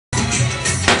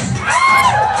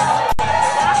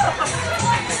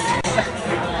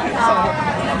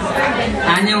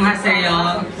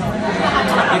Annyeonghaseyo.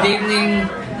 Good evening,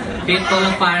 people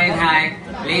of Fahrenheit,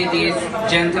 ladies,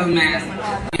 gentlemen,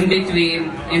 in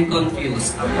between, and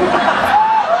confused.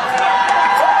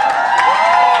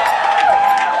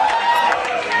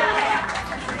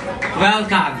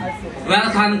 Welcome.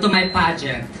 Welcome to my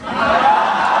pageant.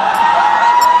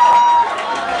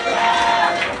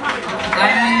 I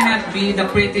may not be the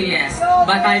prettiest,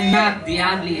 but I'm not the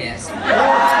ugliest.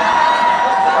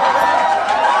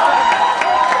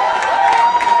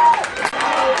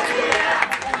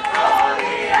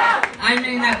 I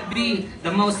may not be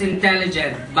the most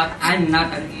intelligent, but I'm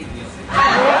not an idiot.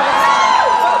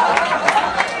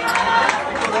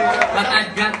 But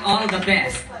I've got all the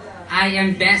best. I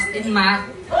am best in math,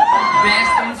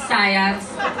 best in science,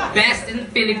 best in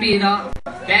Filipino,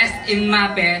 best in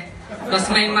mape,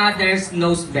 because my mother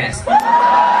knows best.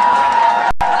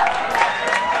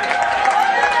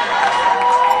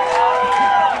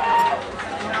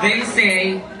 They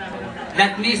say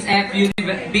that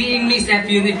being Miss F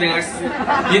Universe,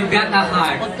 you've got a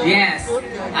heart. Yes,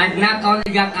 I've not only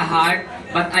got a heart,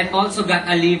 but I've also got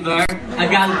a liver, a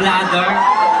gallbladder,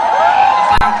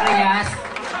 a pancreas,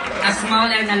 a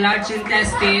small and a large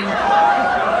intestine,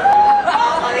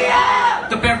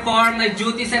 to perform my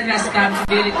duties and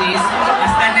responsibilities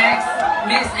as the next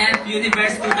Miss F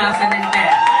Universe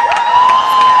 2010.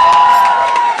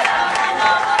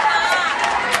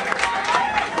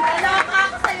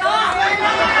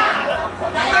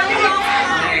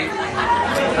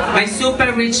 My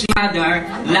super rich mother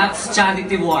loves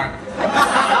charity work.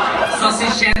 So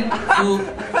she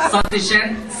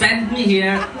sent me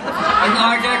here in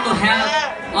order to help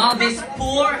all these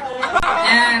poor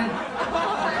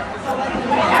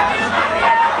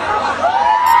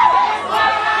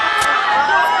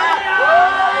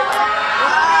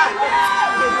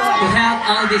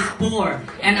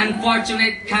and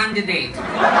unfortunate candidates.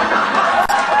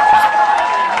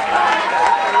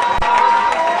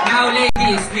 Now,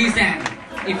 ladies, listen.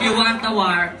 If you want a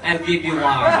war, I'll give you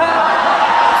war.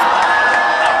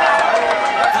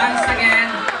 Once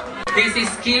again, this is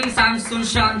Kim Samsun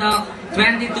Shondo,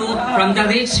 22, from the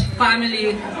rich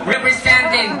family,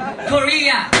 representing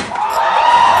Korea.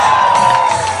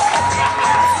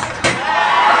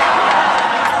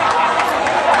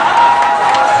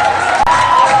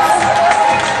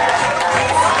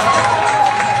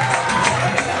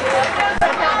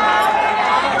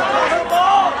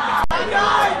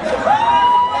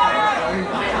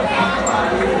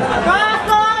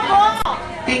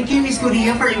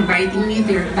 Korea for inviting me to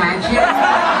your pageant.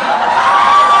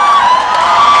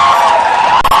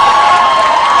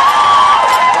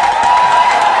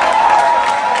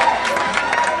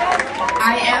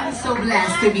 I am so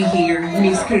blessed to be here,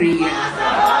 Miss Korea.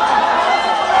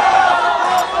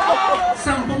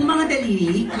 Sampung mga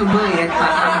daliri, kamay at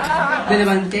paa,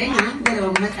 dalawang tenga,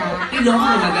 dalawang mata, ilong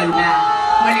na maganda,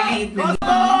 maliliit na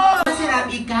ngiti, masarap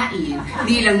ikain,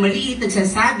 di lang maliit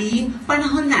nagsasabi,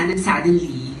 panahon na ng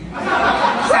suddenly.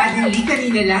 Suddenly,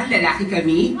 kanina lang, lalaki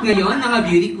kami. Ngayon, mga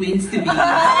beauty queens to be.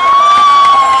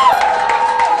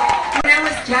 When I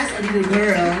was just a little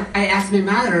girl, I asked my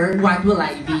mother, what will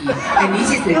I be? And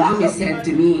this is my mom said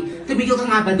to me, tumigil ka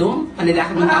nga ba dong?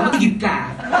 Panalaki mo nga, magigib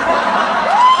ka.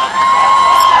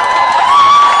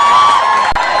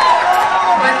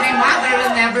 But my mother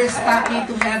will never stop me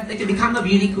to become a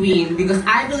beauty queen because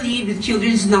I believe the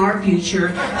children know our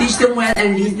future, teach them well,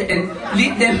 and lead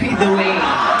them the way.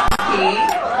 Okay.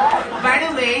 By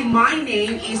the way, my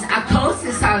name is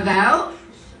Acosta Salval,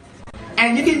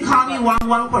 and you can call me Wang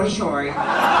Wang for short.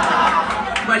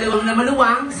 Maluwang na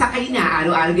maluwang, sakay na,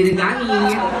 araw-araw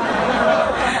ginagamit.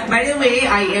 By the way,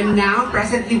 I am now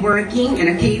presently working in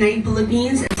a K9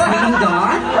 Philippines as Swing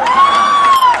Dog.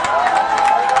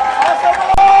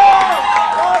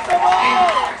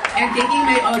 And taking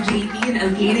my OJT in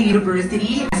Alcada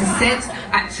University as a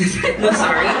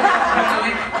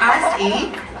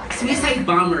suicide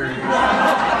bomber.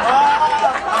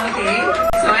 Okay,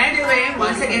 so anyway,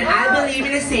 once again, I believe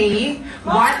in a saying,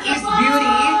 what is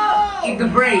beauty if the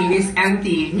brain is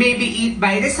empty? Maybe eat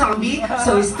by the zombie,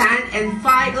 so stand and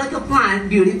fight like a plant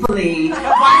beautifully.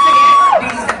 Once again,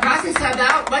 this is the process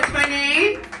about, what's my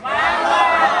name?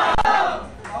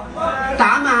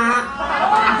 Tama!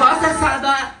 Acosta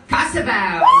Salva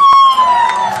Casabao.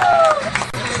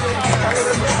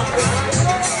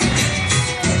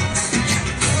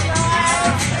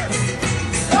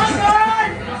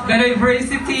 The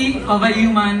diversity of a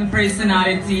human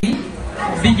personality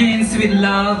begins with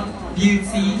love,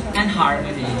 beauty, and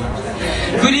harmony.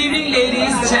 Good evening,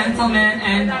 ladies, gentlemen,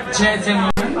 and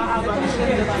gentlemen.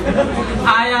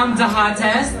 I am the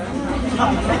hottest,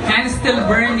 and still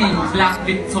burning Black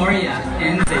Victoria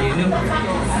in the universe.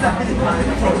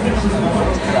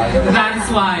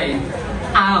 That's why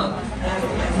out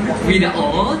with the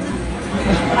old,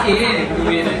 in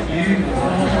with the new.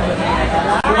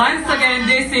 Once again,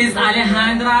 this is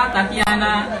Alejandra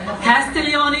Tatiana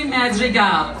Castiglione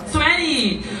Madrigal,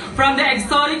 20, from the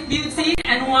exotic beauty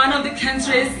and one of the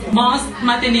country's most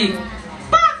Martinique.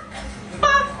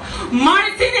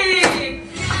 Martinique!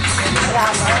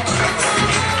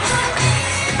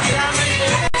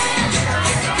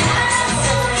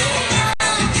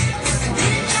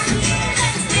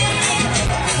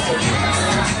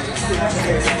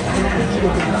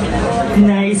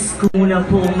 Nais ko muna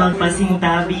pong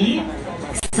magpasintabi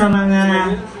sa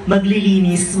mga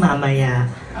maglilinis mamaya.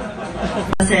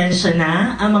 Pasensya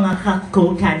na, ang mga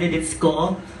co-candidates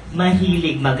ko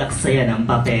mahilig mag-aksaya ng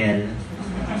papel.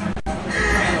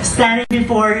 Standing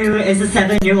before you is a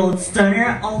 7-year-old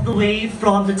stunner all the way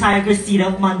from the Tiger City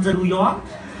of Mandaluyong.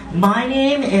 My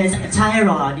name is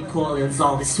Tyra Nicole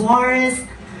Gonzalez Suarez.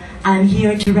 I'm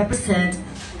here to represent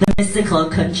the mystical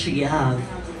country of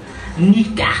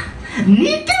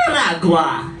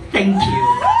Nicaragua. Thank you.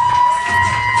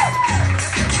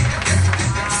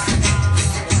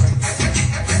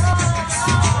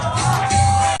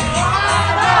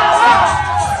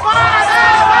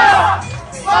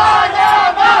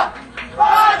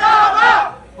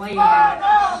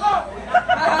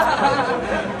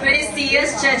 Buenos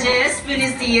dias, judges.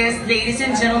 Buenos dias, ladies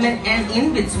and gentlemen, and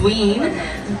in between.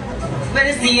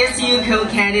 Buenos dias to you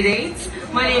co-candidates.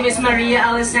 My name is Maria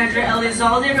Alessandra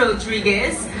Elizalde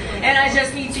Rodriguez, and I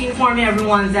just need to inform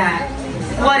everyone that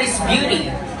what is beauty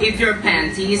if your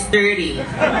panty is dirty?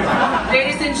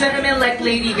 Ladies and gentlemen, like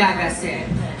Lady Gaga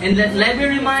said, and let me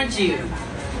remind you,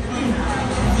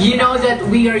 you know that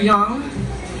we are young,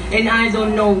 and I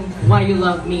don't know why you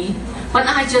love me, but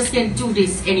I just can't do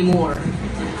this anymore.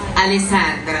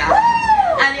 Alessandra.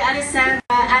 Alessandra.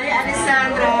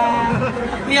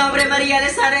 Mi nombre es María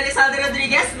Alessandra Elizalde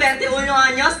Rodríguez, 21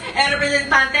 años, el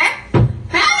representante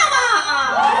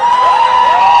Panama.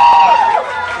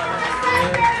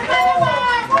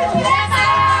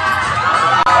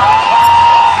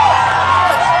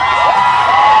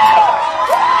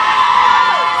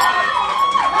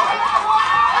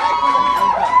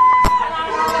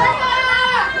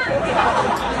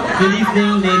 Good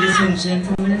evening, ladies and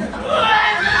gentlemen.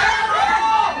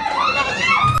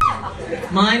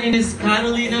 My name is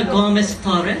Carolina Gomez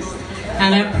Torres,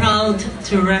 and I'm proud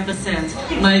to represent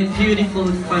my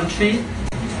beautiful country,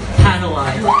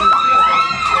 Paraguay.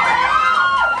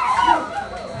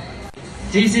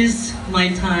 This is my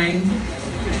time,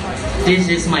 this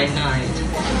is my night,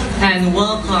 and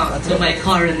welcome to my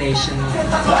coronation.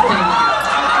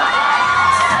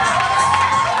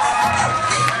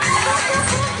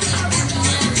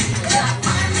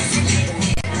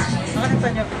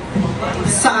 Thank you.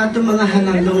 Sa atong mga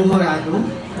hanandong horado,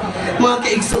 mga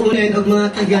kaigsuunan o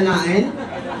mga kaganain,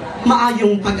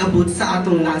 maayong pag-abot sa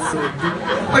atong nasod.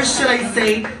 Or should I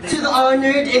say, to the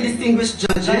honored and distinguished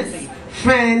judges,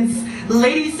 friends,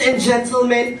 ladies and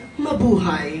gentlemen,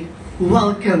 mabuhay.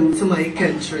 Welcome to my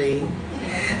country.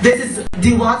 This is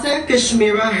Diwata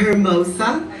Kashmira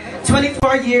Hermosa,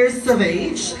 24 years of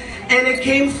age, and it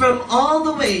came from all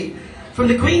the way from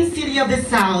the Queen City of the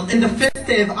South and the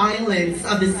festive islands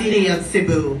of the city of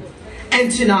Cebu.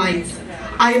 And tonight,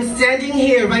 I am standing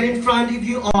here right in front of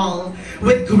you all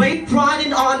with great pride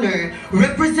and honor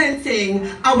representing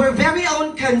our very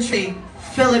own country,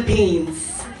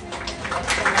 Philippines.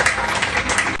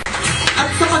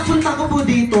 At sa pagpunta ko po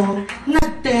dito,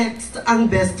 nag-text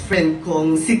ang best friend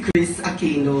kong si Chris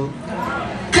Aquino.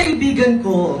 Kaibigan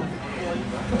ko,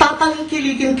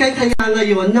 tatangkilikin kay kaya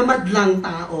ngayon na madlang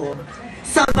tao.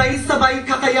 Sabay-sabay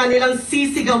ka kaya nilang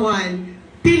sisigawan.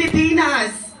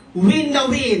 Pilipinas, win na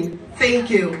win.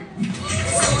 Thank you.